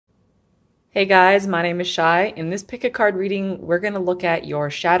Hey guys, my name is Shai. In this pick a card reading, we're going to look at your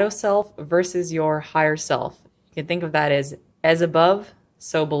shadow self versus your higher self. You can think of that as above,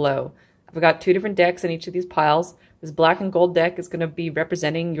 so below. I've got two different decks in each of these piles. This black and gold deck is going to be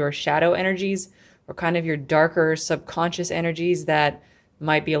representing your shadow energies, or kind of your darker subconscious energies that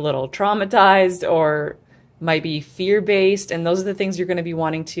might be a little traumatized or might be fear-based, and those are the things you're going to be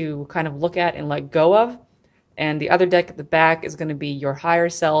wanting to kind of look at and let go of. And the other deck at the back is going to be your higher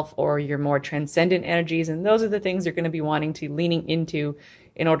self or your more transcendent energies. And those are the things you're going to be wanting to leaning into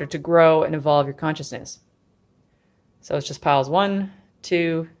in order to grow and evolve your consciousness. So it's just piles 1,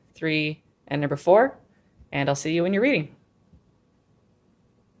 2, 3, and number 4. And I'll see you in your reading.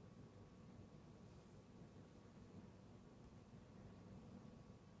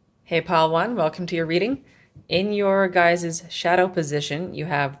 Hey, pile 1, welcome to your reading. In your guys' shadow position, you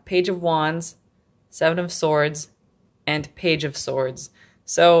have Page of Wands, Seven of Swords, and Page of Swords.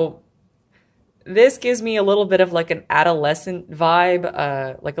 So this gives me a little bit of like an adolescent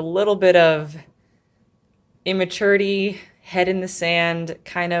vibe, like a little bit of immaturity, head in the sand,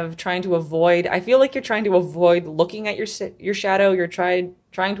 kind of trying to avoid. I feel like you're trying to avoid looking at your shadow. You're trying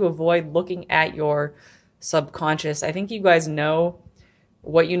to avoid looking at your subconscious. I think you guys know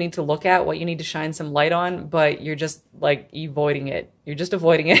what you need to look at, what you need to shine some light on, but you're just like avoiding it. You're just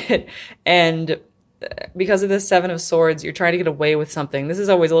avoiding it. And because of the Seven of Swords, you're trying to get away with something. This is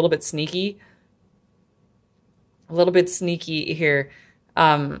always a little bit sneaky. A little bit sneaky here.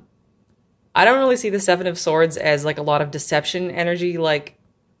 I don't really see the Seven of Swords as like a lot of deception energy like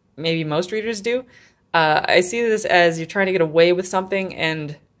maybe most readers do. I see this as you're trying to get away with something,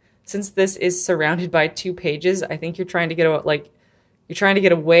 and since this is surrounded by 2 pages, I think you're trying to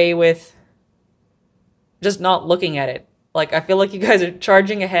get away with just not looking at it. Like, I feel like you guys are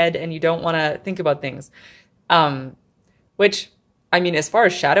charging ahead and you don't want to think about things. Which, I mean, as far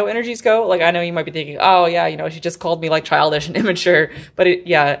as shadow energies go, like, I know you might be thinking, oh, yeah, you know, she just called me, like, childish and immature. But,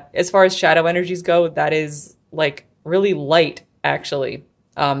 yeah, as far as shadow energies go, that is, like, really light, actually.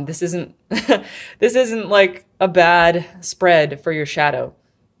 This isn't, this isn't, like, a bad spread for your shadow.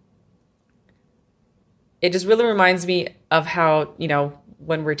 It just really reminds me of how, you know,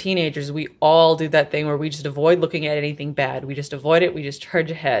 when we're teenagers, we all do that thing where we just avoid looking at anything bad. We just avoid it. We just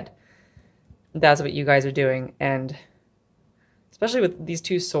charge ahead. That's what you guys are doing. And especially with these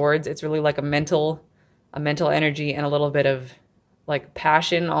 2 swords, it's really like a mental energy and a little bit of like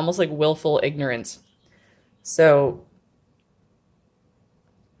passion, almost like willful ignorance. So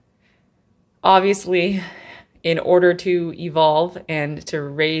obviously, in order to evolve and to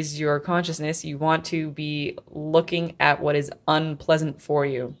raise your consciousness, you want to be looking at what is unpleasant for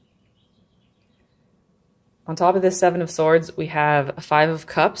you. On top of this Seven of Swords, we have a Five of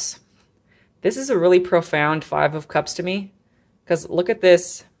Cups. This is a really profound Five of Cups to me, because look at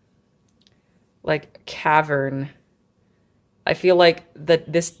this, like, cavern. I feel like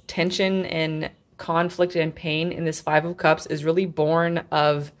that this tension and conflict and pain in this Five of Cups is really born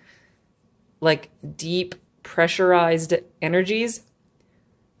of, like, deep pressurized energies.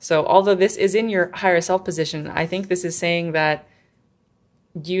 So although this is in your higher self position, I think this is saying that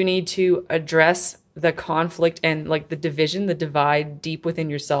you need to address the conflict and like the division, the divide deep within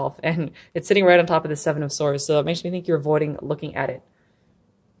yourself. And it's sitting right on top of the Seven of Swords. So it makes me think you're avoiding looking at it.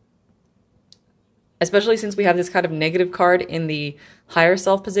 Especially since we have this kind of negative card in the higher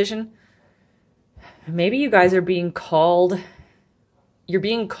self position. Maybe you guys are being called, you're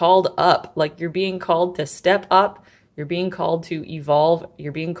being called up, like you're being called to step up, you're being called to evolve,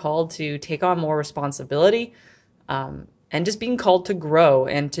 you're being called to take on more responsibility, and just being called to grow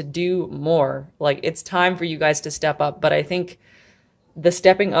and to do more. Like, it's time for you guys to step up. But I think the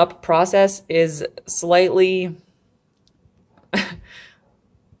stepping up process is slightly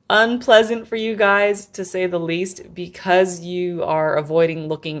unpleasant for you guys, to say the least, because you are avoiding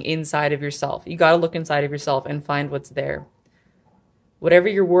looking inside of yourself. You got to look inside of yourself and find what's there. Whatever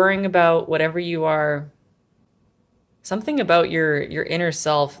you're worrying about, whatever you are, something about your inner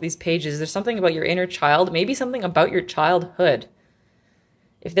self, these pages, there's something about your inner child, maybe something about your childhood.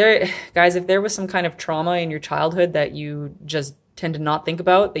 If there was some kind of trauma in your childhood that you just tend to not think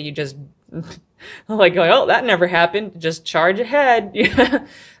about, that you just like going, oh, that never happened, just charge ahead.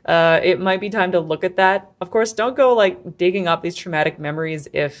 It might be time to look at that. Of course, don't go like digging up these traumatic memories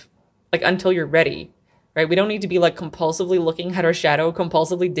until you're ready. Right? We don't need to be like compulsively looking at our shadow,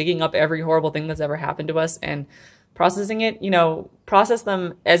 compulsively digging up every horrible thing that's ever happened to us and processing it. You know, process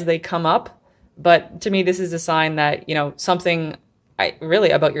them as they come up. But to me, this is a sign that, you know, something really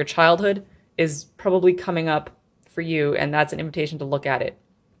about your childhood is probably coming up for you, and that's an invitation to look at it.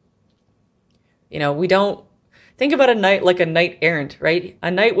 You know, think about a knight like a knight errant, right? A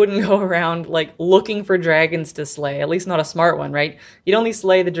knight wouldn't go around like looking for dragons to slay, at least not a smart one, right? You'd only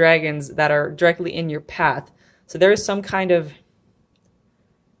slay the dragons that are directly in your path. So there is some kind of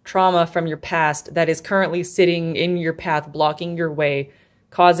trauma from your past that is currently sitting in your path, blocking your way,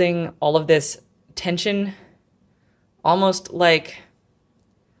 causing all of this tension, almost like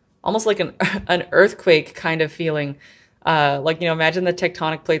an earthquake kind of feeling. Like, imagine the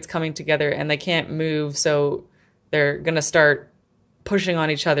tectonic plates coming together and they can't move, so they're gonna start pushing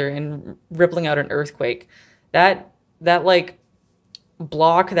on each other and rippling out an earthquake. That like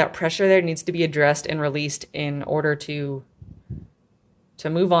block, that pressure there needs to be addressed and released in order to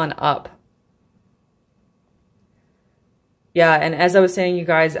move on up. Yeah, and as I was saying, you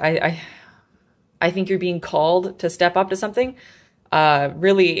guys, I think you're being called to step up to something.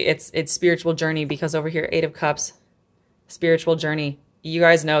 Really, it's spiritual journey, because over here, 8 of Cups, spiritual journey. You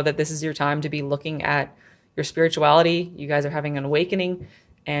guys know that this is your time to be looking at your spirituality. You guys are having an awakening,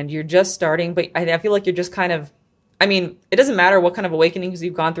 and you're just starting. But I feel like you're just kind of, it doesn't matter what kind of awakenings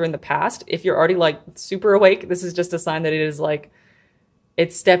you've gone through in the past. If you're already like super awake, this is just a sign that it is like,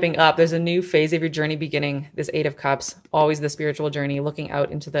 it's stepping up. There's a new phase of your journey beginning. This 8 of Cups, always the spiritual journey, looking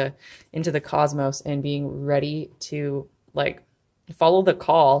out into the cosmos and being ready to like follow the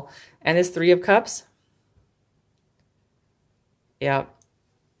call. And this 3 of Cups, yeah,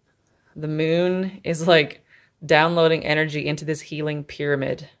 the moon is like downloading energy into this healing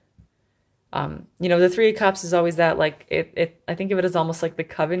pyramid. The 3 of Cups is always that, like, I think of it as almost like the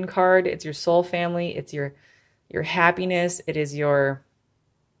coven card. It's your soul family. It's your happiness. It is your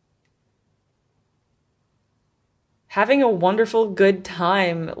having a wonderful, good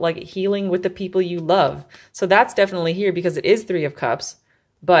time, like healing with the people you love. So that's definitely here because it is 3 of Cups.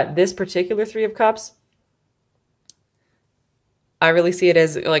 But this particular 3 of Cups, I really see it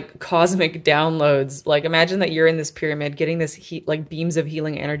as like cosmic downloads. Like, imagine that you're in this pyramid getting this heat, like beams of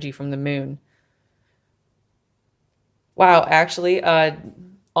healing energy from the moon. Wow, actually,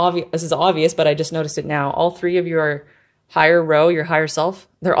 this is obvious, but I just noticed it now. All 3 of your higher row, your higher self,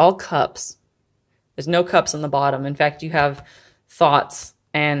 they're all cups. There's no cups on the bottom. In fact, you have thoughts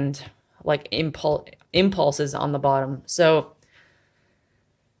and like impulses on the bottom. So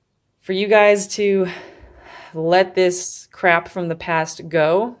for you guys to let this crap from the past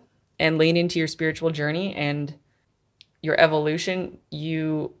go and lean into your spiritual journey and your evolution,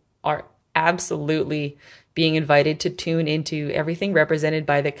 you are absolutely being invited to tune into everything represented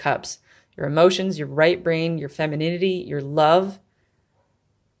by the cups. Your emotions, your right brain, your femininity, your love,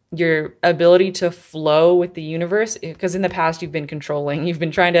 your ability to flow with the universe. Because in the past, you've been controlling. You've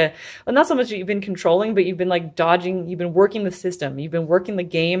been trying to, well, not so much that you've been controlling, but you've been like dodging. You've been working the system. You've been working the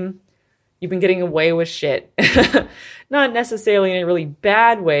game. You've been getting away with shit. Not necessarily in a really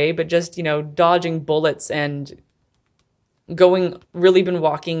bad way, but just, dodging bullets and really been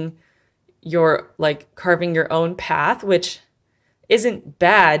walking like carving your own path, which isn't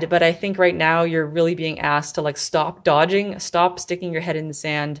bad, but I think right now you're really being asked to like stop dodging, stop sticking your head in the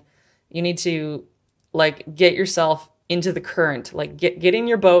sand. You need to like get yourself into the current, like get in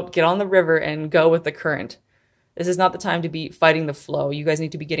your boat, get on the river and go with the current. This is not the time to be fighting the flow. You guys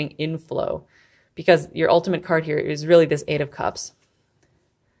need to be getting in flow, because your ultimate card here is really this 8 of Cups.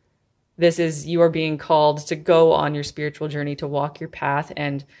 This is, you are being called to go on your spiritual journey, to walk your path.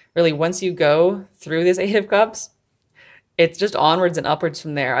 And really, once you go through this 8 of Cups, it's just onwards and upwards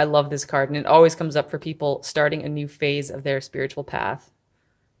from there. I love this card, and it always comes up for people starting a new phase of their spiritual path.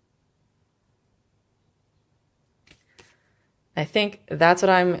 I think that's what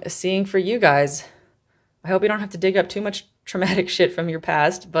I'm seeing for you guys. I hope you don't have to dig up too much traumatic shit from your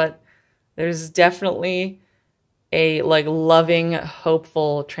past, but there's definitely a like loving,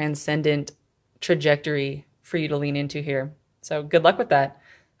 hopeful, transcendent trajectory for you to lean into here. So good luck with that.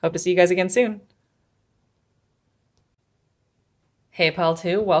 Hope to see you guys again soon. Hey, Pal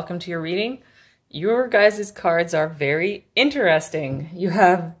 2, welcome to your reading. Your guys' cards are very interesting. You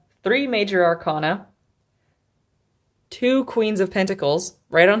have 3 major arcana, 2 Queens of Pentacles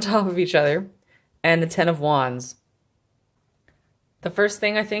right on top of each other, and the 10 of Wands. The first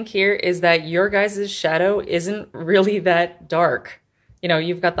thing I think here is that your guys' shadow isn't really that dark.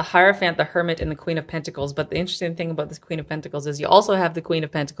 You've got the Hierophant, the Hermit, and the Queen of Pentacles, but the interesting thing about this Queen of Pentacles is you also have the Queen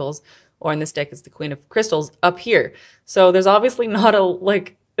of Pentacles, or in this deck it's the Queen of Crystals, up here. So there's obviously not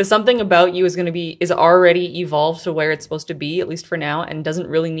something about you is already evolved to where it's supposed to be, at least for now, and doesn't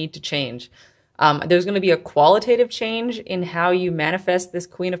really need to change. There's going to be a qualitative change in how you manifest this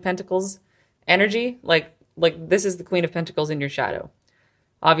Queen of Pentacles energy. Like this is the Queen of Pentacles in your shadow.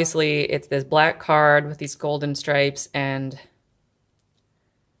 Obviously, it's this black card with these golden stripes, and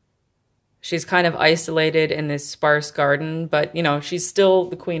She's kind of isolated in this sparse garden, but you know, she's still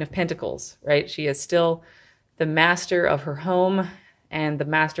the Queen of Pentacles, right? She is still the master of her home and the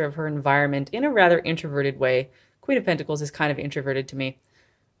master of her environment in a rather introverted way. Queen of Pentacles is kind of introverted to me,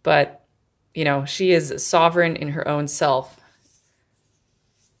 but you know, she is sovereign in her own self.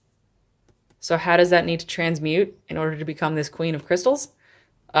 So how does that need to transmute in order to become this Queen of Crystals?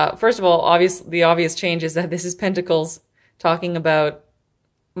 First of all, the obvious change is that this is Pentacles talking about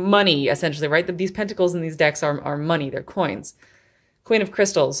money, essentially, right? That these pentacles in these decks are money, they're coins. Queen of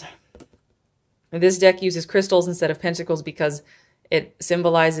Crystals. This deck uses crystals instead of pentacles because it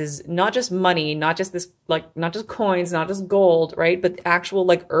symbolizes not just money, not just this, like, not just coins, not just gold, right? But actual,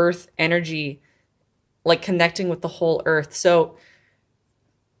 like, earth energy, like connecting with the whole earth. So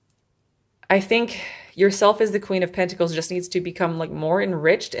I think yourself as the Queen of Pentacles just needs to become like more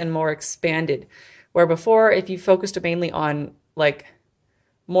enriched and more expanded. Where before, if you focused mainly on like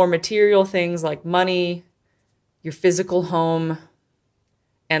more material things like money, your physical home,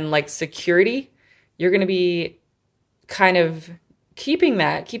 and like security, you're going to be kind of keeping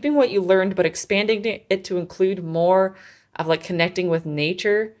what you learned, but expanding it to include more of like connecting with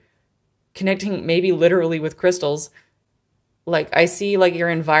nature, connecting maybe literally with crystals. Like I see like your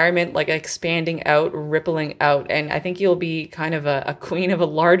environment like expanding out, rippling out, and I think you'll be kind of a queen of a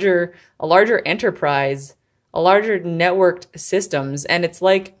larger enterprise, a larger networked systems. And it's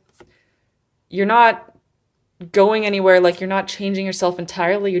like you're not going anywhere, like you're not changing yourself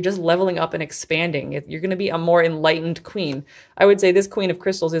entirely, you're just leveling up and expanding. You're going to be a more enlightened queen. I would say this Queen of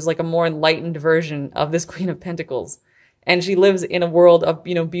Crystals is like a more enlightened version of this Queen of Pentacles. And she lives in a world of,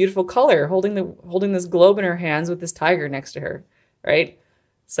 you know, beautiful color, holding this globe in her hands with this tiger next to her, right?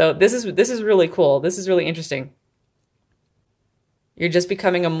 So this is really cool. This is really interesting. You're just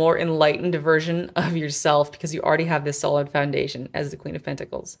becoming a more enlightened version of yourself because you already have this solid foundation as the Queen of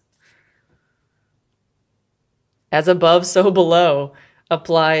Pentacles. As above, so below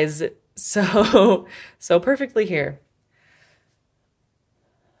applies so perfectly here.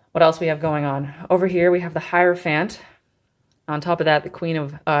 What else we have going on? Over here we have the Hierophant. On top of that,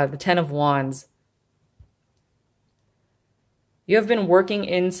 the Ten of Wands. You have been working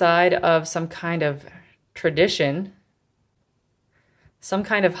inside of some kind of tradition, some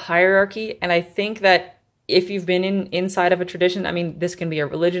kind of hierarchy. And I think that if you've been inside of a tradition, I mean, this can be a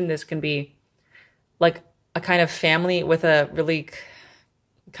religion, this can be like a kind of family with a really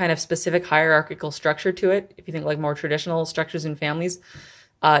kind of specific hierarchical structure to it. If you think like more traditional structures in families,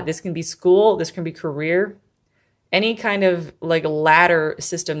 this can be school, this can be career. Any kind of like ladder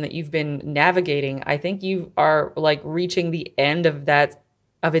system that you've been navigating, I think you are like reaching the end of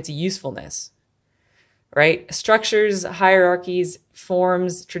its usefulness, right? Structures, hierarchies,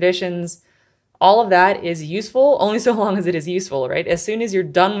 forms, traditions, all of that is useful only so long as it is useful, right? As soon as you're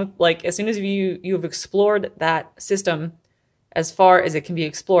done with, like, as soon as you've explored that system as far as it can be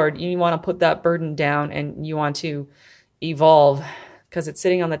explored, you want to put that burden down and you want to evolve. Because it's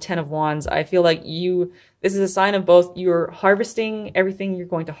sitting on the Ten of Wands, I feel like this is a sign of both you're harvesting everything you're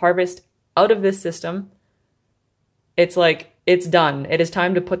going to harvest out of this system. It's like, it's done. It is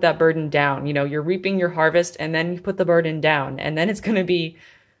time to put that burden down. You know, you're reaping your harvest and then you put the burden down. And then it's going to be,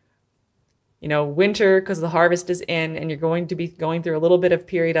 you know, winter because the harvest is in and you're going to be going through a little bit of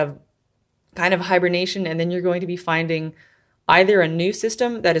period of kind of hibernation. And then you're going to be finding either a new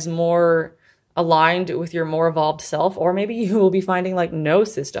system that is more aligned with your more evolved self, or maybe you will be finding like no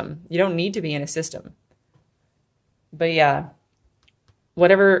system. You don't need to be in a system. But yeah,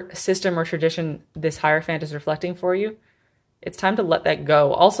 whatever system or tradition this Hierophant is reflecting for you, it's time to let that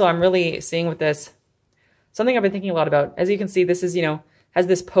go. Also, I'm really seeing with this, something I've been thinking a lot about. As you can see, this is, you know, has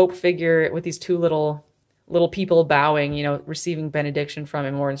this Pope figure with these two little people bowing, you know, receiving benediction from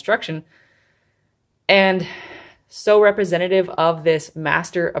him or instruction. And so representative of this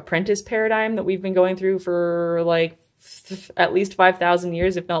master-apprentice paradigm that we've been going through for like at least 5,000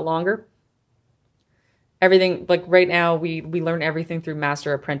 years, if not longer. Everything, like right now, we learn everything through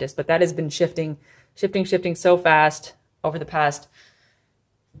master-apprentice, but that has been shifting so fast over the past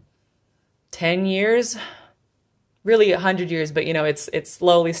 10 years, really 100 years, but you know, it's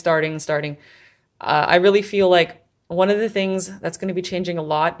slowly starting. I really feel like one of the things that's going to be changing a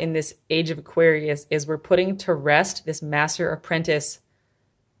lot in this age of Aquarius is we're putting to rest this master-apprentice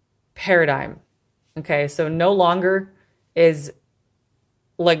paradigm. Okay, so no longer is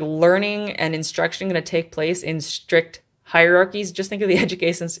like learning and instruction going to take place in strict hierarchies. Just think of the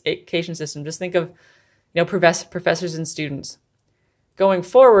education system. Just think of, you know, professors and students. Going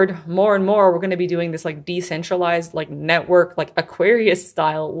forward, more and more, we're going to be doing this like decentralized, like network, like Aquarius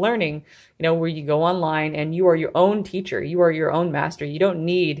style learning, you know, where you go online and you are your own teacher. You are your own master. You don't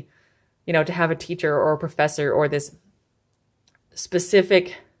need you know, to have a teacher or a professor or this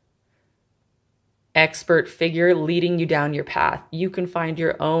specific expert figure leading you down your path. You can find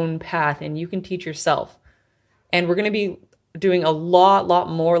your own path and you can teach yourself. And we're going to be doing a lot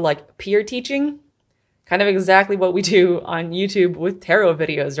more like peer teaching, kind of exactly what we do on YouTube with tarot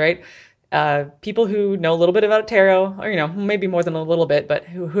videos, right? People who know a little bit about tarot, or, you know, maybe more than a little bit, but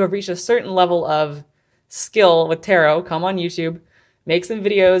who have reached a certain level of skill with tarot, come on YouTube, make some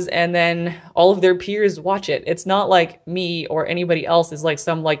videos, and then all of their peers watch it. It's not like me or anybody else is like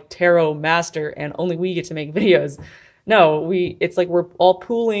some like tarot master and only we get to make videos. No, it's like we're all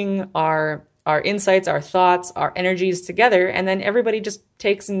pooling our insights, our thoughts, our energies together, and then everybody just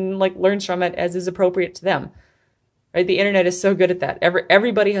takes and like learns from it as is appropriate to them. Right? The internet is so good at that.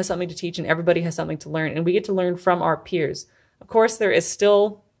 Everybody has something to teach and everybody has something to learn, and we get to learn from our peers. Of course, there is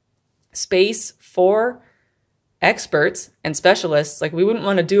still space for experts and specialists. Like, we wouldn't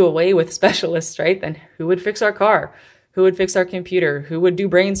want to do away with specialists, right? Then who would fix our car? Who would fix our computer? Who would do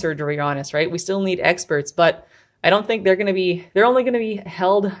brain surgery on us, right? We still need experts, but I don't think they're only going to be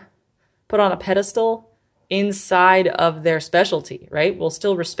put on a pedestal inside of their specialty, right? We'll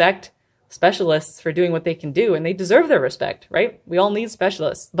still respect specialists for doing what they can do, and they deserve their respect, right? We all need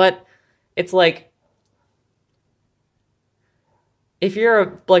specialists, but it's like, if you're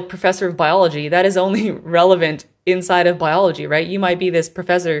a like professor of biology, that is only relevant inside of biology, right? You might be this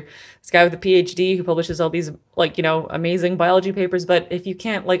professor, this guy with a PhD who publishes all these like, you know, amazing biology papers, but if you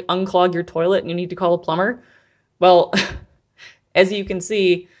can't like unclog your toilet and you need to call a plumber, well, as you can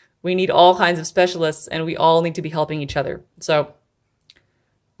see, we need all kinds of specialists and we all need to be helping each other. So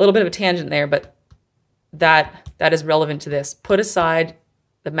a little bit of a tangent there, but that is relevant to this. Put aside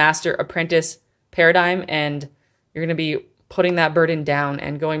the master-apprentice paradigm and you're going to be putting that burden down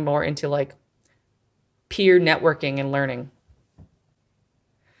and going more into like peer networking and learning.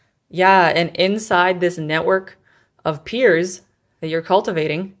 Yeah, and inside this network of peers that you're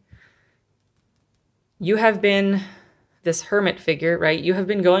cultivating, you have been this hermit figure, right? You have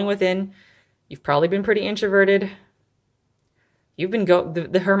been going within. You've probably been pretty introverted. You've been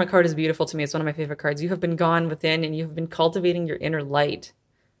the Hermit card is beautiful to me. It's one of my favorite cards. You have been gone within and you have been cultivating your inner light.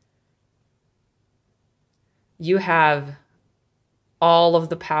 You have all of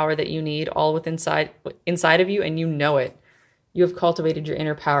the power that you need, all inside of you, and you know it. You have cultivated your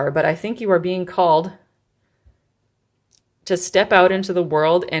inner power, but I think you are being called to step out into the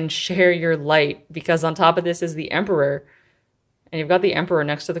world and share your light, because on top of this is the Emperor, and you've got the Emperor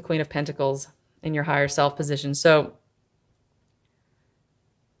next to the Queen of Pentacles in your higher self position. So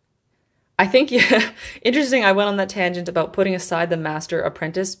I think, yeah, interesting, I went on that tangent about putting aside the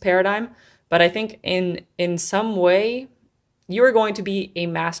master-apprentice paradigm, but I think in some way, you are going to be a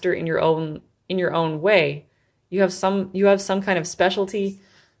master in your own way. You have some kind of specialty,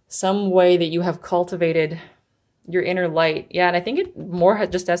 some way that you have cultivated your inner light. Yeah, and I think it more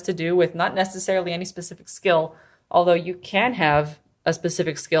just has to do with not necessarily any specific skill, although you can have a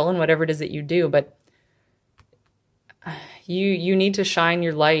specific skill in whatever it is that you do, but you need to shine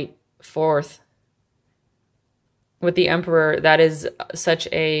your light forth. With the Emperor, that is such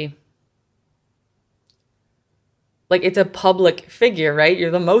a, like, it's a public figure, right? You're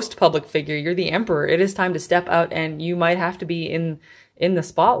the most public figure. You're the Emperor. It is time to step out, and you might have to be in the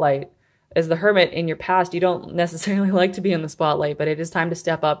spotlight. As the Hermit in your past, you don't necessarily like to be in the spotlight, but it is time to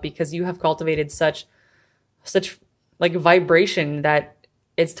step up because you have cultivated such like vibration that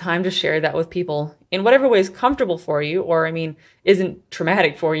it's time to share that with people in whatever way is comfortable for you, or, I mean, isn't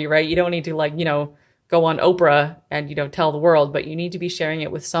traumatic for you, right? You don't need to, like, you know, go on Oprah and, you know, tell the world, but you need to be sharing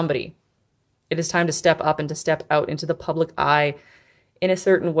it with somebody. It is time to step up and to step out into the public eye in a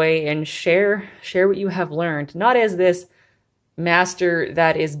certain way and share what you have learned, not as this master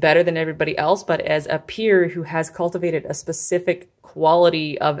that is better than everybody else, but as a peer who has cultivated a specific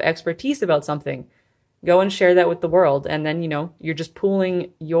quality of expertise about something. Go and share that with the world. And then, you know, you're just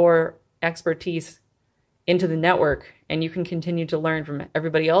pooling your expertise into the network, and you can continue to learn from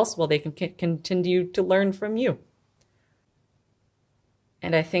everybody else while they can continue to learn from you.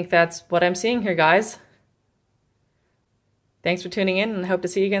 And I think that's what I'm seeing here, guys. Thanks for tuning in, and I hope to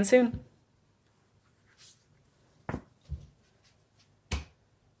see you again soon.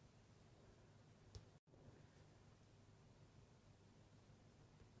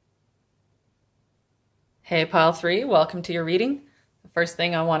 Hey, Pile 3, welcome to your reading. The first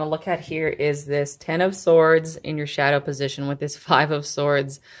thing I want to look at here is this 10 of Swords in your shadow position with this 5 of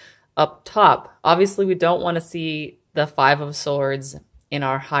Swords up top. Obviously, we don't want to see the 5 of Swords in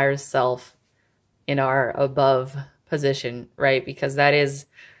our higher self, in our above position, right? Because that is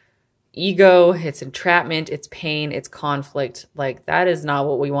ego, it's entrapment, it's pain, it's conflict. Like, that is not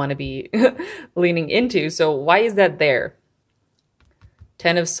what we want to be leaning into. So why is that there?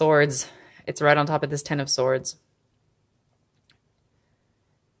 Ten of Swords. It's right on top of this Ten of Swords.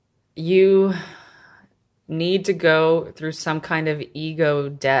 You need to go through some kind of ego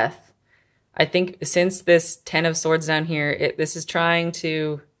death. I think since this Ten of Swords down here, this is trying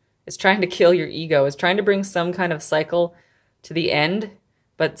to kill your ego. It's trying to bring some kind of cycle to the end.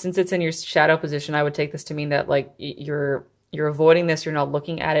 But since it's in your shadow position, I would take this to mean that like you're avoiding this, you're not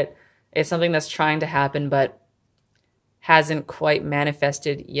looking at it. It's something that's trying to happen but hasn't quite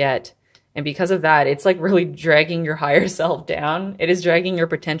manifested yet. And because of that, it's like really dragging your higher self down. It is dragging your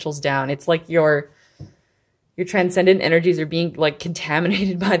potentials down. It's like your transcendent energies are being like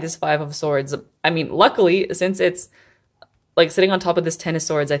contaminated by this Five of Swords. I mean, luckily, since it's like sitting on top of this Ten of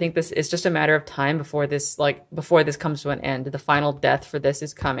Swords, I think this is just a matter of time before this comes to an end. The final death for this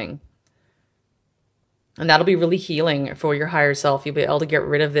is coming. And that'll be really healing for your higher self. You'll be able to get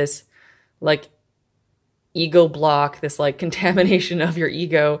rid of this like ego block, this like contamination of your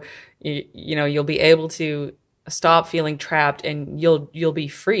ego. You know, you'll be able to stop feeling trapped and you'll be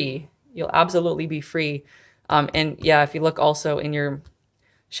free. You'll absolutely be free. And yeah, if you look also in your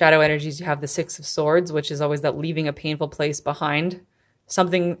shadow energies, you have the Six of Swords, which is always that leaving a painful place behind.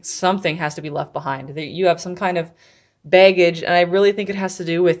 Something has to be left behind. You have some kind of baggage, and I really think it has to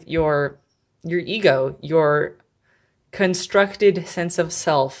do with your ego, your constructed sense of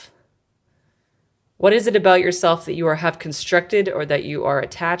self. What is it about yourself that you have constructed or that you are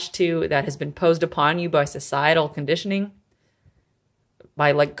attached to that has been posed upon you by societal conditioning,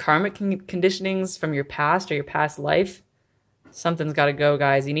 by like karmic conditionings from your past or your past life? Something's got to go,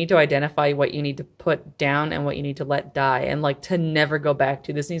 guys. You need to identify what you need to put down and what you need to let die and like to never go back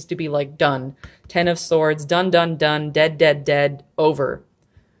to. This needs to be like done. Ten of Swords, done, done, done, dead, dead, dead, over.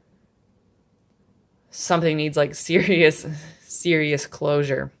 Something needs like serious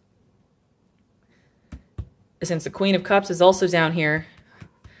closure. Since the Queen of Cups is also down here,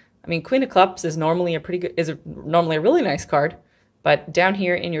 I mean, Queen of Cups is normally normally a really nice card, but down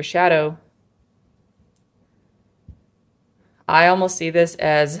here in your shadow, I almost see this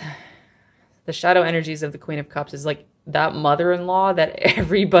as the shadow energies of the Queen of Cups is like that mother-in-law that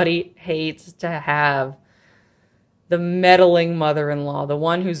everybody hates to have. The meddling mother-in-law, the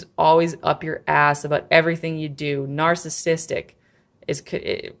one who's always up your ass about everything you do, narcissistic,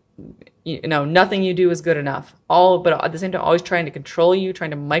 nothing you do is good enough. But at the same time, always trying to control you,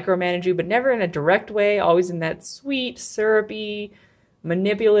 trying to micromanage you, but never in a direct way, always in that sweet, syrupy,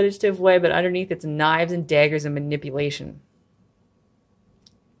 manipulative way, but underneath it's knives and daggers and manipulation.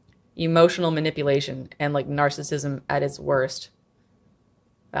 Emotional manipulation and like narcissism at its worst.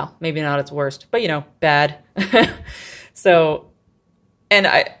 Well, maybe not its worst, but bad. So, and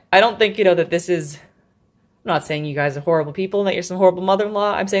I don't think, that this is, I'm not saying you guys are horrible people and that you're some horrible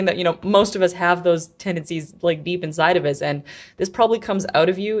mother-in-law. I'm saying that, most of us have those tendencies like deep inside of us. And this probably comes out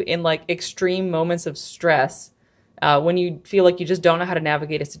of you in like extreme moments of stress. When you feel like you just don't know how to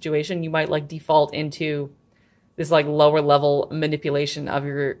navigate a situation, you might like default into this like lower level manipulation of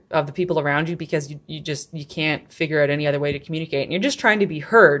the people around you because you can't figure out any other way to communicate. And you're just trying to be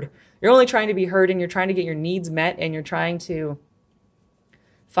heard. You're only trying to be heard and you're trying to get your needs met and you're trying to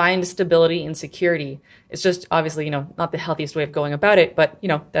find stability and security. It's just obviously, not the healthiest way of going about it, but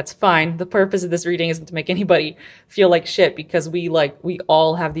that's fine. The purpose of this reading isn't to make anybody feel like shit because we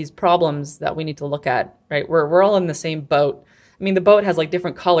all have these problems that we need to look at, right? We're all in the same boat. I mean, the boat has like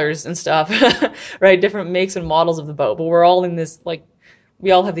different colors and stuff, right? Different makes and models of the boat, but we're all in this, like,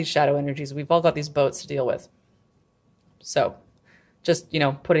 we all have these shadow energies. We've all got these boats to deal with. So just,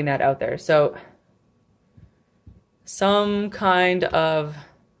 putting that out there. So some kind of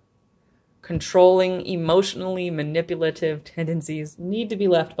controlling, emotionally manipulative tendencies need to be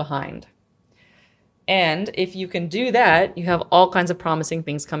left behind. And if you can do that, you have all kinds of promising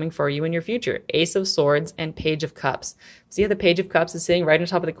things coming for you in your future. Ace of Swords and Page of Cups. See how the Page of Cups is sitting right on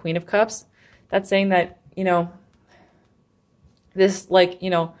top of the Queen of Cups? That's saying that, this like,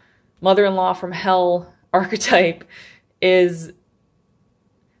 mother-in-law from hell archetype has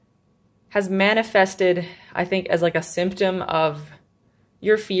manifested, I think, as like a symptom of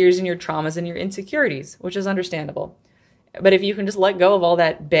your fears and your traumas and your insecurities, which is understandable. But if you can just let go of all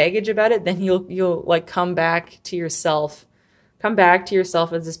that baggage about it, then you'll like come back to yourself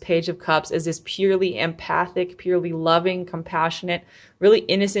as this Page of Cups, as this purely empathic, purely loving, compassionate, really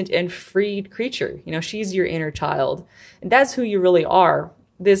innocent and free creature. She's your inner child. And that's who you really are.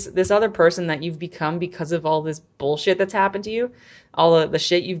 This other person that you've become because of all this bullshit that's happened to you, all of the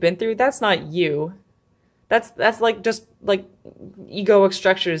shit you've been through, that's not you. That's like just like egoic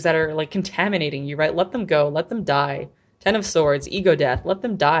structures that are like contaminating you, right? Let them go. Let them die. Ten of Swords, ego death. Let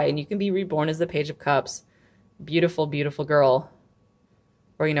them die, and you can be reborn as the Page of Cups. Beautiful, beautiful girl.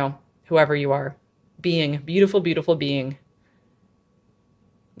 Or, you know, whoever you are. Being. Beautiful, beautiful being.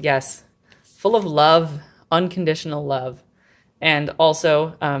 Yes. Full of love. Unconditional love. And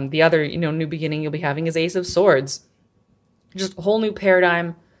also, the other, you know, new beginning you'll be having is Ace of Swords. Just a whole new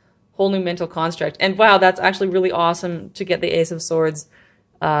paradigm, whole new mental construct. And wow, that's actually really awesome to get the Ace of Swords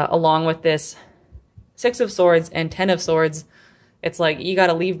along with this 6 of Swords and 10 of Swords. It's like you got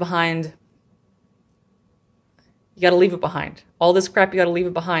to leave behind. You got to leave it behind. All this crap, you got to leave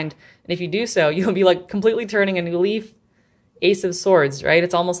it behind. And if you do so, you'll be like completely turning a new leaf. Ace of Swords, right?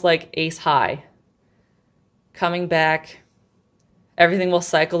 It's almost like Ace High. Coming back. Everything will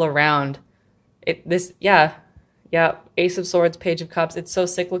cycle around. Yeah, Ace of Swords, Page of Cups. It's so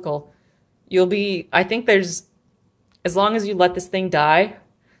cyclical. You'll be, I think there's, as long as you let this thing die,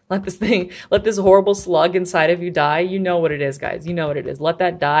 let this horrible slug inside of you die, you know what it is, guys. You know what it is. Let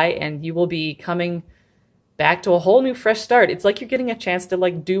that die, and you will be coming back to a whole new fresh start. It's like you're getting a chance to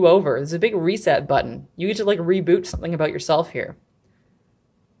like do over. There's a big reset button. You get to like reboot something about yourself here.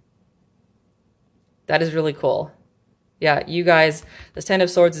 That is really cool. Yeah, you guys, this 10 of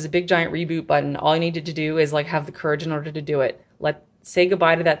Swords is a big giant reboot button. All you needed to do is like have the courage in order to do it. Say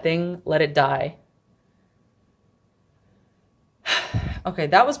goodbye to that thing, let it die. Okay,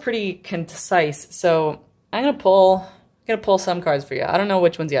 that was pretty concise. So I'm gonna pull some cards for you. I don't know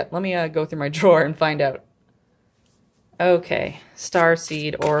which ones yet. Let me go through my drawer and find out. Okay,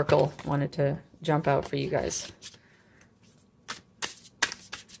 Starseed Oracle wanted to jump out for you guys.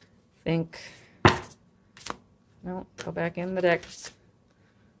 No, go back in the deck.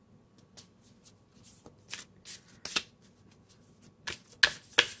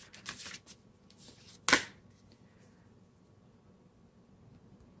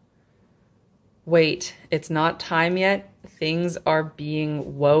 Wait, it's not time yet. Things are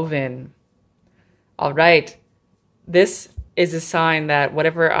being woven. All right. This is a sign that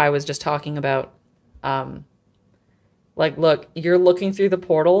whatever I was just talking about, like, look, you're looking through the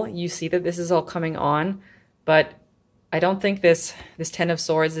portal. You see that this is all coming on. But I don't think this 10 of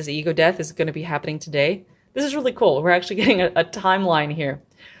Swords, this ego death, is going to be happening today. This is really cool. We're actually getting a timeline here.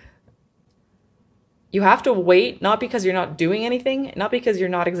 You have to wait, not because you're not doing anything, not because you're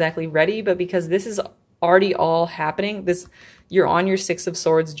not exactly ready, but because this is already all happening. You're on your 6 of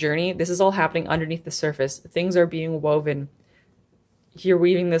Swords journey. This is all happening underneath the surface. Things are being woven. You're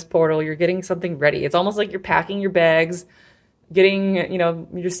weaving this portal. You're getting something ready. It's almost like you're packing your bags, getting, you know,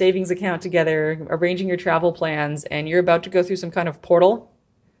 your savings account together, arranging your travel plans, and you're about to go through some kind of portal.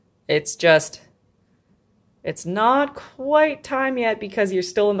 It's not quite time yet because you're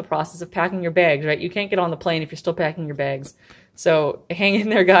still in the process of packing your bags, right? You can't get on the plane if you're still packing your bags. So hang in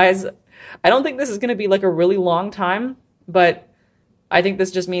there, guys. I don't think this is going to be like a really long time, but I think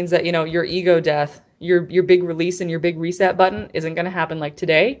this just means that, you know, your ego death, your big release and your big reset button isn't going to happen like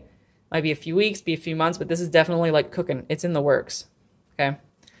today. Might be a few weeks, be a few months, but this is definitely like cooking. It's in the works. Okay.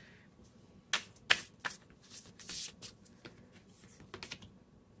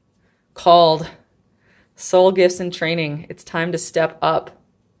 Called Soul Gifts and Training. It's time to step up.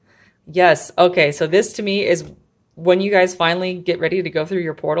 Yes. Okay. So this to me is when you guys finally get ready to go through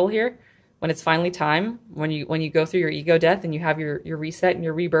your portal here, when it's finally time, when you go through your ego death and you have your reset and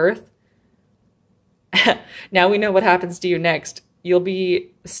your rebirth. Now we know what happens to you next. You'll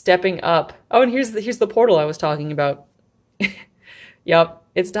be stepping up. Oh, and here's the portal I was talking about. Yep,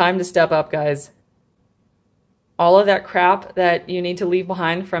 it's time to step up, guys. All of that crap that you need to leave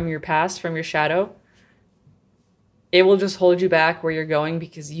behind from your past, from your shadow, it will just hold you back where you're going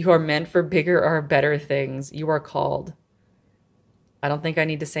because you are meant for bigger or better things. You are called. I don't think I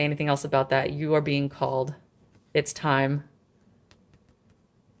need to say anything else about that. You are being called. It's time.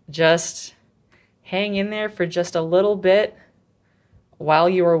 Just hang in there for just a little bit while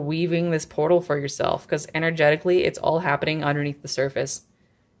you are weaving this portal for yourself, because energetically, it's all happening underneath the surface.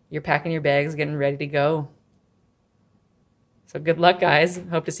 You're packing your bags, getting ready to go. So good luck, guys.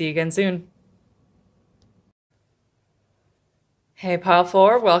 Hope to see you again soon. Hey, Pile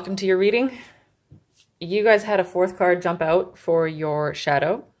 4, welcome to your reading. You guys had a 4th card jump out for your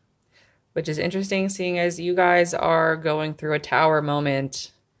shadow, which is interesting, seeing as you guys are going through a tower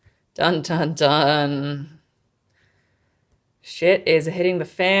moment. Dun, dun, dun. Shit is hitting the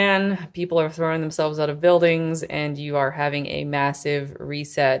fan. People are throwing themselves out of buildings, and you are having a massive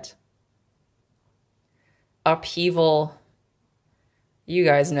reset. Upheaval. You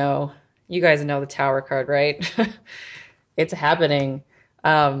guys know the tower card, right? It's happening.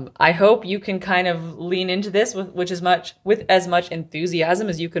 I hope you can kind of lean into this with as much enthusiasm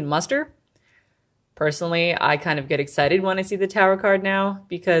as you can muster. Personally, I kind of get excited when I see the Tower card now,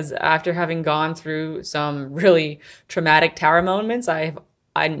 because after having gone through some really traumatic Tower moments,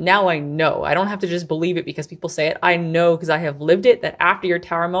 now I know. I don't have to just believe it because people say it. I know because I have lived it, that after your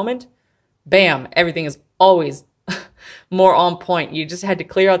Tower moment, bam, everything is always more on point. You just had to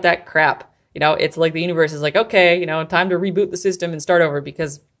clear out that crap. You know, it's like the universe is like, okay, you know, time to reboot the system and start over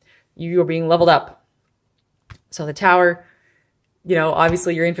because you are being leveled up. So the Tower, you know,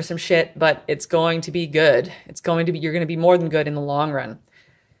 obviously you're in for some shit, but it's going to be good. You're going to be more than good in the long run.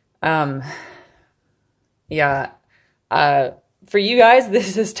 Yeah. For you guys,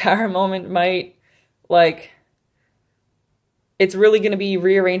 this Tower moment might, like, it's really going to be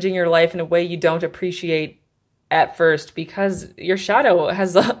rearranging your life in a way you don't appreciate at first, because your shadow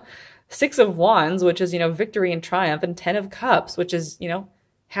has a 6 of Wands, which is, you know, victory and triumph, and 10 of Cups, which is, you know,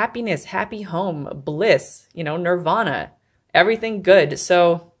 happiness, happy home, bliss, you know, nirvana, everything good.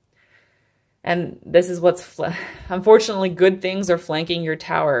 So, and this is unfortunately, good things are flanking your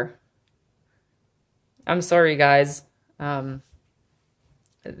Tower. I'm sorry, guys.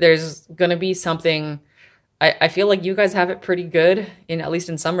 There's gonna be something. I feel like you guys have it pretty good, at least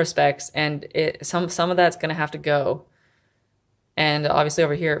in some respects, and some of that's gonna have to go. And obviously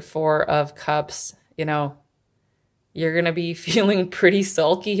over here, 4 of Cups, you know, you're gonna be feeling pretty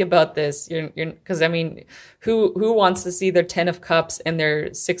sulky about this. Because I mean, who wants to see their 10 of Cups and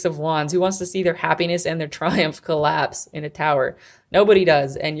their 6 of Wands? Who wants to see their happiness and their triumph collapse in a Tower? Nobody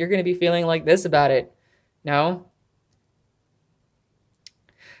does, and you're gonna be feeling like this about it. No.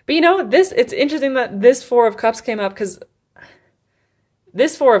 But you know, it's interesting that this 4 of Cups came up, because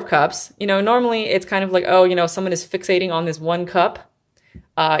this 4 of Cups, you know, normally it's kind of like, oh, you know, someone is fixating on this 1 cup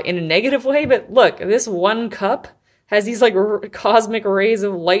in a negative way. But look, this 1 cup has these like cosmic rays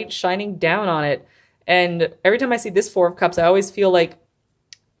of light shining down on it. And every time I see this 4 of Cups, I always feel like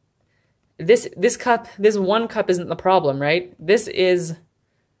this 1 cup isn't the problem, right? This is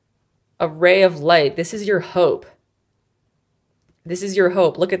a ray of light. This is your hope. This is your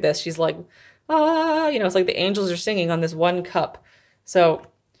hope. Look at this. She's like, ah, you know, it's like the angels are singing on this 1 cup. So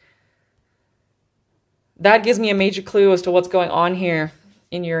that gives me a major clue as to what's going on here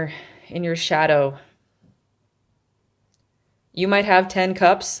in your shadow. You might have 10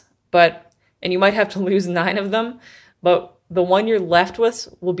 cups, and you might have to lose 9 of them, but the one you're left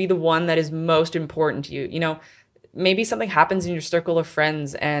with will be the one that is most important to you. You know, maybe something happens in your circle of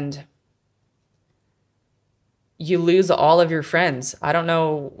friends and you lose all of your friends. I don't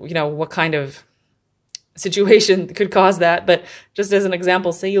know, you know, what kind of situation could cause that, but just as an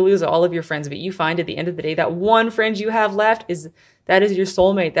example, say you lose all of your friends, but you find at the end of the day that one friend you have left is your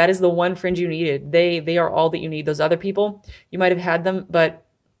soulmate. That is the one friend you needed. They are all that you need. Those other people, you might have had them,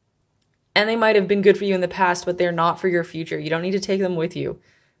 and they might have been good for you in the past, but they're not for your future. You don't need to take them with you.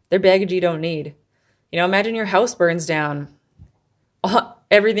 They're baggage you don't need. You know, imagine your house burns down.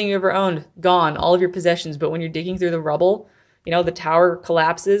 Everything you ever owned, gone, all of your possessions. But when you're digging through the rubble, you know, the Tower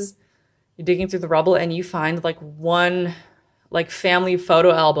collapses, you're digging through the rubble and you find like one family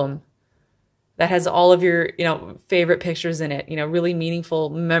photo album that has all of your, you know, favorite pictures in it, you know, really meaningful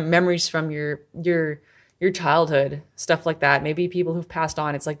memories from your childhood, stuff like that. Maybe people who've passed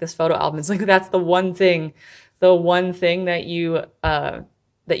on. It's like this photo album. It's like that's the one thing that you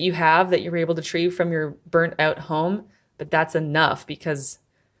have that you were able to retrieve from your burnt out home. But that's enough because,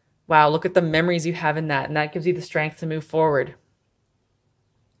 wow, look at the memories you have in that. And that gives you the strength to move forward.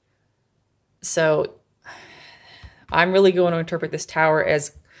 So I'm really going to interpret this Tower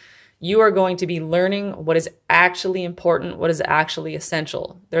as you are going to be learning what is actually important, what is actually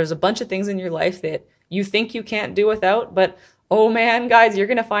essential. There's a bunch of things in your life that you think you can't do without, but oh man, guys, you're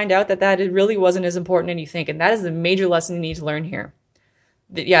going to find out that it really wasn't as important as you think. And that is the major lesson you need to learn here.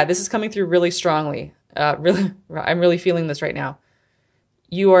 Yeah, this is coming through really strongly. I'm really feeling this right now.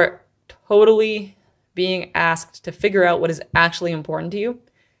 You are totally being asked to figure out what is actually important to you.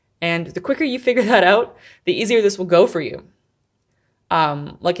 And the quicker you figure that out, the easier this will go for you.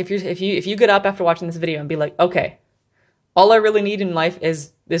 Like if you get up after watching this video and be like, okay, all I really need in life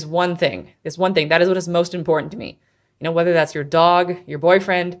is this one thing. That is what is most important to me. You know, whether that's your dog, your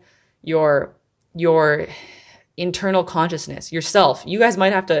boyfriend, your internal consciousness, yourself. You guys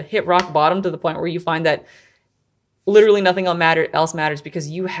might have to hit rock bottom to the point where you find that literally nothing else matters because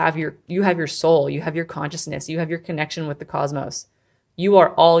you have your soul, you have your consciousness, you have your connection with the cosmos. You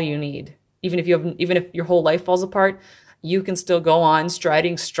are all you need. Even if your whole life falls apart, you can still go on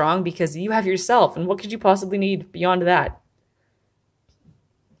striding strong because you have yourself. And what could you possibly need beyond that?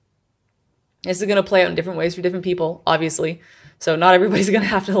 This is going to play out in different ways for different people, obviously. So not everybody's going to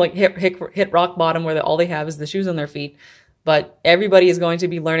have to like hit rock bottom where all they have is the shoes on their feet. But everybody is going to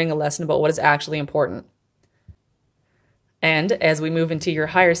be learning a lesson about what is actually important. And as we move into your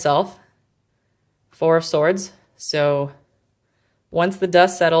higher self, Four of Swords. So once the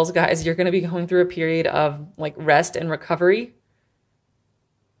dust settles, guys, you're going to be going through a period of like rest and recovery.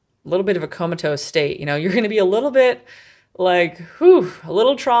 A little bit of a comatose state. You know, you're going to be a little bit like, whew, a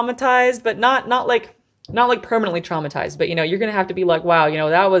little traumatized, but not like permanently traumatized. But, you know, you're going to have to be like, wow, you know,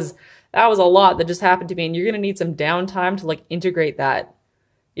 that was a lot that just happened to me. And you're going to need some downtime to like integrate that.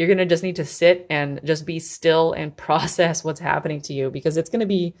 You're going to just need to sit and just be still and process what's happening to you, because it's going to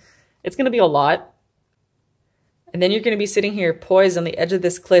be a lot. And then you're going to be sitting here poised on the edge of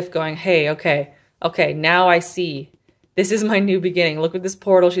this cliff going, hey, okay, now I see. This is my new beginning. Look at this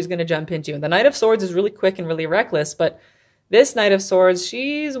portal she's going to jump into. And the Knight of Swords is really quick and really reckless, but this Knight of Swords,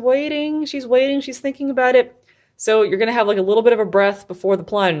 she's waiting, she's thinking about it. So you're going to have like a little bit of a breath before the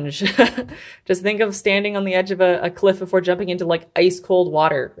plunge. Just think of standing on the edge of a cliff before jumping into like ice cold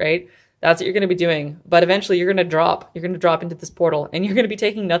water, right? That's what you're going to be doing. But eventually you're going to drop. You're going to drop into this portal and you're going to be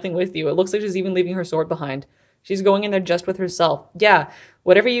taking nothing with you. It looks like she's even leaving her sword behind. She's going in there just with herself. Yeah,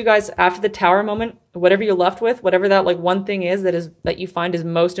 whatever you guys, after the tower moment, whatever you're left with, whatever that like one thing is that you find is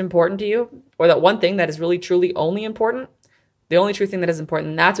most important to you, or that one thing that is really truly only important, the only true thing that is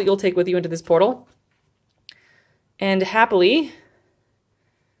important, that's what you'll take with you into this portal. And happily,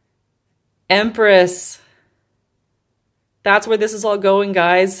 Empress. That's where this is all going,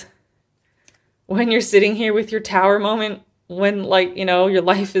 guys. When you're sitting here with your tower moment, when like, you know, your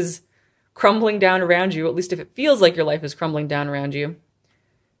life is crumbling down around you, at least if it feels like your life is crumbling down around you,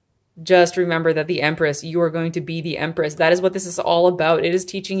 just remember that the Empress, you are going to be the Empress. That is what this is all about. It is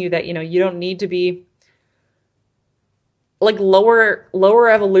teaching you that, you know, you don't need to be like lower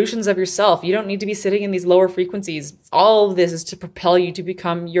evolutions of yourself. You don't need to be sitting in these lower frequencies. All of this is to propel you to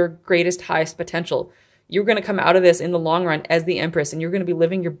become your greatest, highest potential. You're going to come out of this in the long run as the Empress, and you're going to be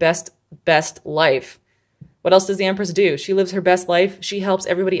living your best life. What else does the Empress do? She lives her best life. She helps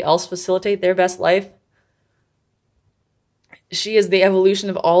everybody else facilitate their best life. She is the evolution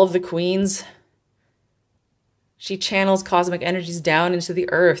of all of the queens. She channels cosmic energies down into the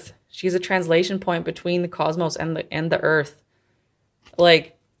earth. She is a translation point between the cosmos and the earth.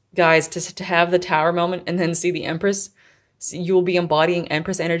 Like, guys, to have the tower moment and then see the Empress, you will be embodying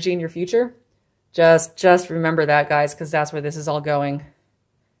Empress energy in your future. Just remember that, guys, because that's where this is all going.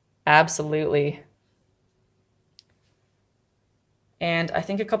 Absolutely. And I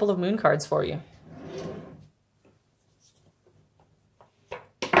think a couple of moon cards for you.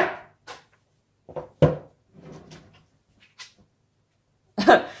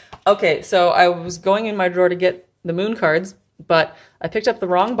 Okay, so I was going in my drawer to get the moon cards, but I picked up the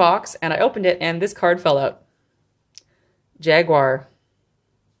wrong box and I opened it and this card fell out. Jaguar.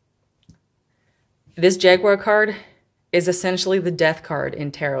 This Jaguar card is essentially the death card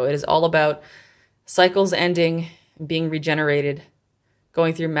in tarot. It is all about cycles ending, being regenerated,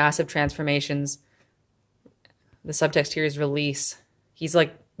 going through massive transformations. The subtext here is release. He's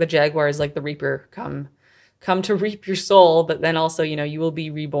like, the Jaguar is like the Reaper, come to reap your soul, but then also, you know, you will be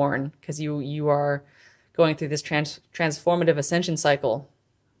reborn because you are going through this transformative ascension cycle.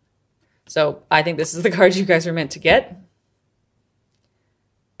 So I think this is the card you guys are meant to get.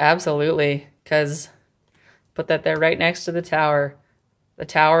 Absolutely, because put that there right next to the tower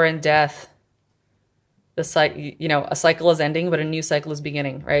and death. You know, a cycle is ending, but a new cycle is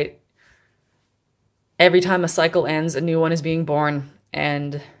beginning, right? Every time a cycle ends, a new one is being born.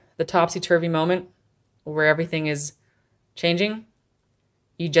 And the topsy-turvy moment where everything is changing,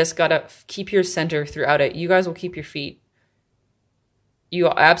 you just gotta keep your center throughout it. You guys will keep your feet. You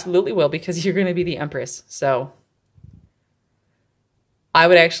absolutely will, because you're gonna be the Empress. So I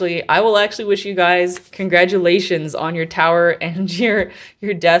will actually wish you guys congratulations on your tower and your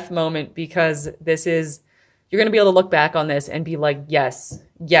death moment, because this is, you're going to be able to look back on this and be like, yes,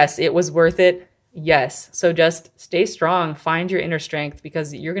 it was worth it. Yes. So just stay strong, find your inner strength,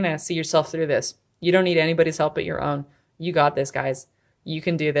 because you're going to see yourself through this. You don't need anybody's help but your own. You got this, guys. You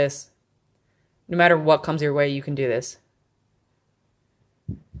can do this. No matter what comes your way, you can do this.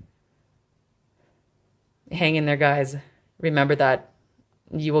 Hang in there, guys. Remember that.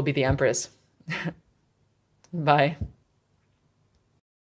 You will be the Empress. Bye.